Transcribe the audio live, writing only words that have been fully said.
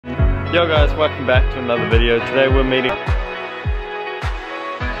Yo guys, welcome back to another video. Today we're meeting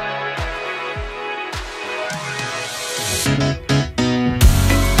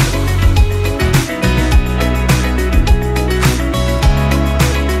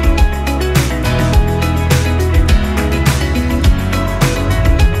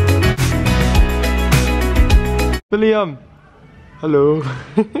William. Hello.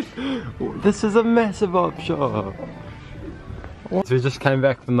 This is a massive offshore. So we just came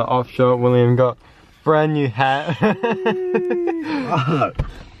back from the offshore. William got brand new hat.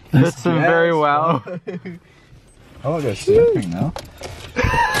 Fits him very well. I want to go surfing now.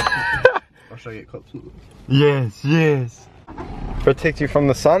 I'll show you clips. Yes, yes. Protect you from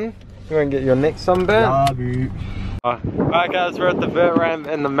the sun. You won't get your neck sunburned. Alright guys, we're at the Vert ramp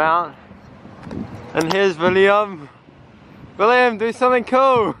in the mount. And here's William. William, do something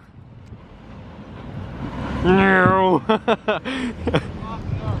cool.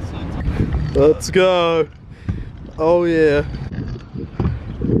 Let's go. Oh yeah.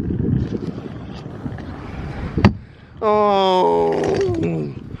 Oh.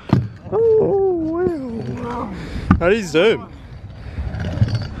 Oh wow. How do you zoom?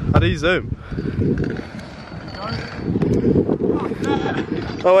 How do you zoom?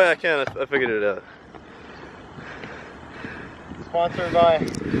 Oh wait, I can. I figured it out. Sponsored by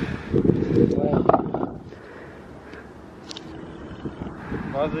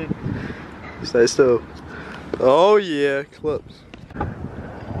Muzzy. Stay still. Oh yeah, clips.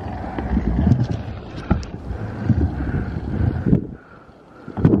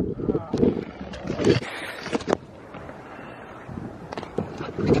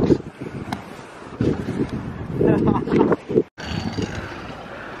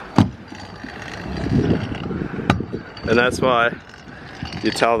 And that's why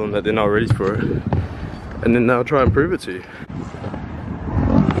you tell them that they're not ready for it, and then they'll try and prove it to you.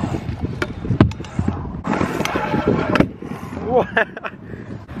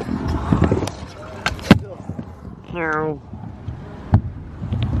 No.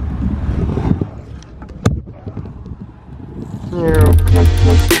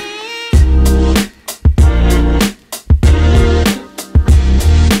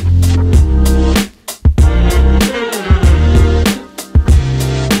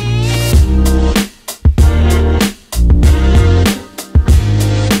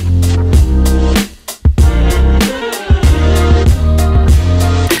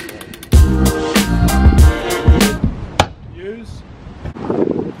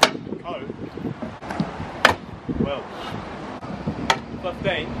 Well,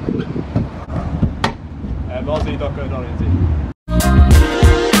 15 Aussie.co.nz.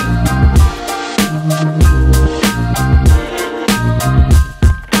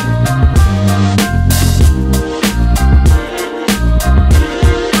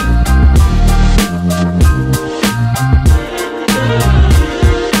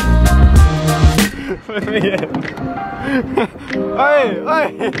 Hey, hey!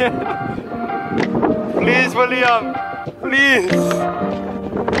 Please, William, please.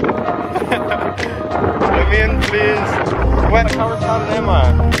 Let me in, please. Wait, how retarded am I?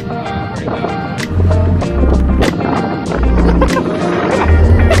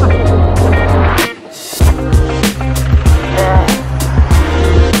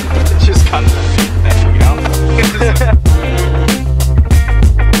 Just cut that out.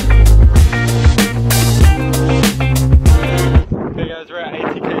 Okay guys, we're at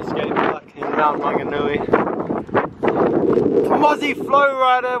ATK skate park in Mount Maunganui. Aussie flow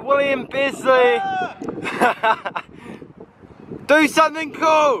rider William Besley. Do something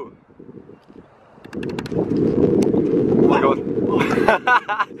cool. Oh my god.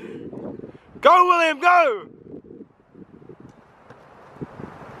 Go William, go!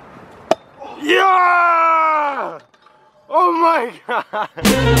 Yeah! Oh my god!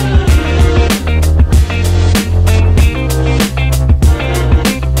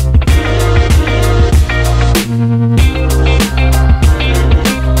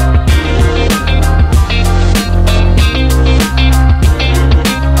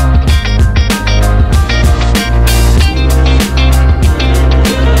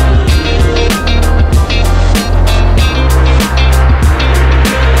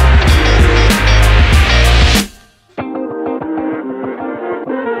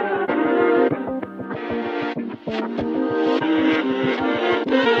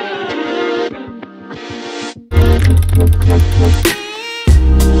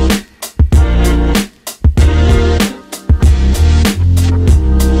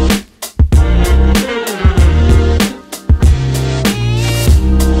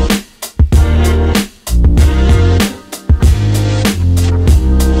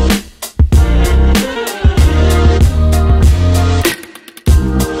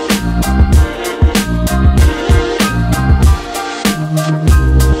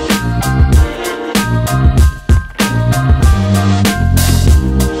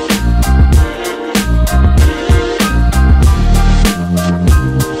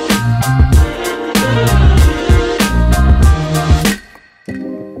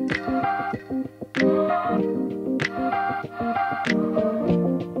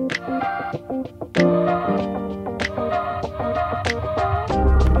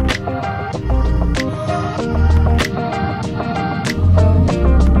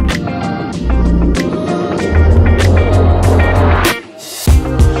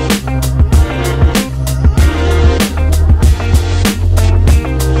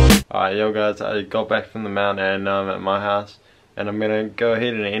 Alright, yo guys, I got back from the mountain and now I'm at my house. And I'm gonna go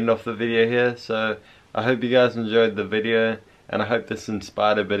ahead and end off the video here. So I hope you guys enjoyed the video, and I hope this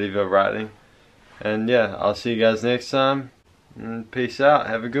inspired a bit of your riding. And yeah, I'll see you guys next time. And peace out.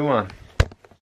 Have a good one.